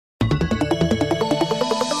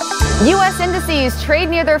U.S. indices trade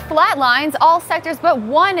near their flat lines. All sectors but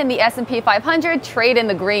one in the S&P 500 trade in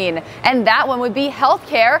the green. And that one would be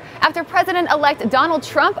healthcare after President-elect Donald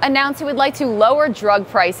Trump announced he would like to lower drug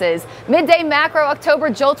prices. Midday macro October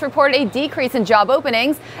jolts reported a decrease in job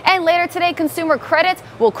openings. And later today, consumer credit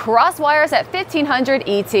will cross wires at 1500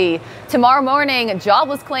 ET. Tomorrow morning,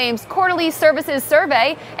 jobless claims, quarterly services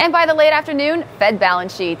survey, and by the late afternoon, Fed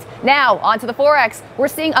balance sheet. Now, on to the Forex. We're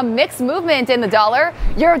seeing a mixed movement in the dollar.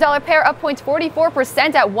 Euro-dollar pair up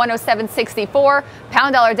 0.44% at 107.64.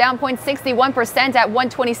 Pound dollar down 0.61% at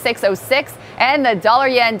 126.06. And the dollar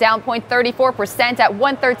yen down 0.34% at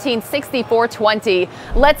 113.6420.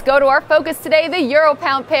 Let's go to our focus today, the euro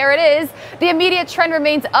pound pair it is. The immediate trend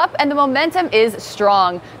remains up and the momentum is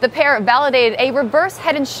strong. The pair validated a reverse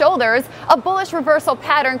head and shoulders, a bullish reversal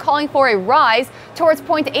pattern calling for a rise towards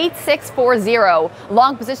 0.8640.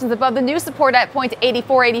 Long positions above the new support at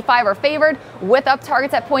 0.8485 are favored, with up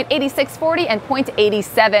targets at 0.8640 and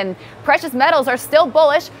 0.87. Precious metals are still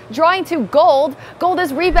bullish, drawing to gold. Gold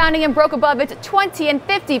is rebounding and broke above its 20 and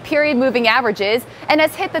 50 period moving averages and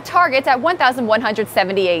has hit the target at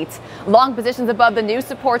 1,178. Long positions above the new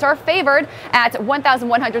support are favored at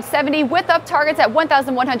 1,170, with up targets at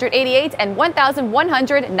 1,188 and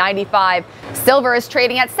 1,195. Silver is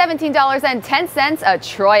trading at $17.10 a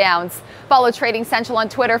troy ounce. Follow Trading Central on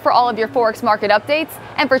Twitter for all of your Forex market updates.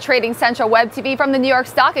 And for Trading Central Web TV from the New York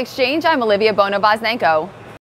Stock Exchange, I'm Olivia Bono-Bosnenko.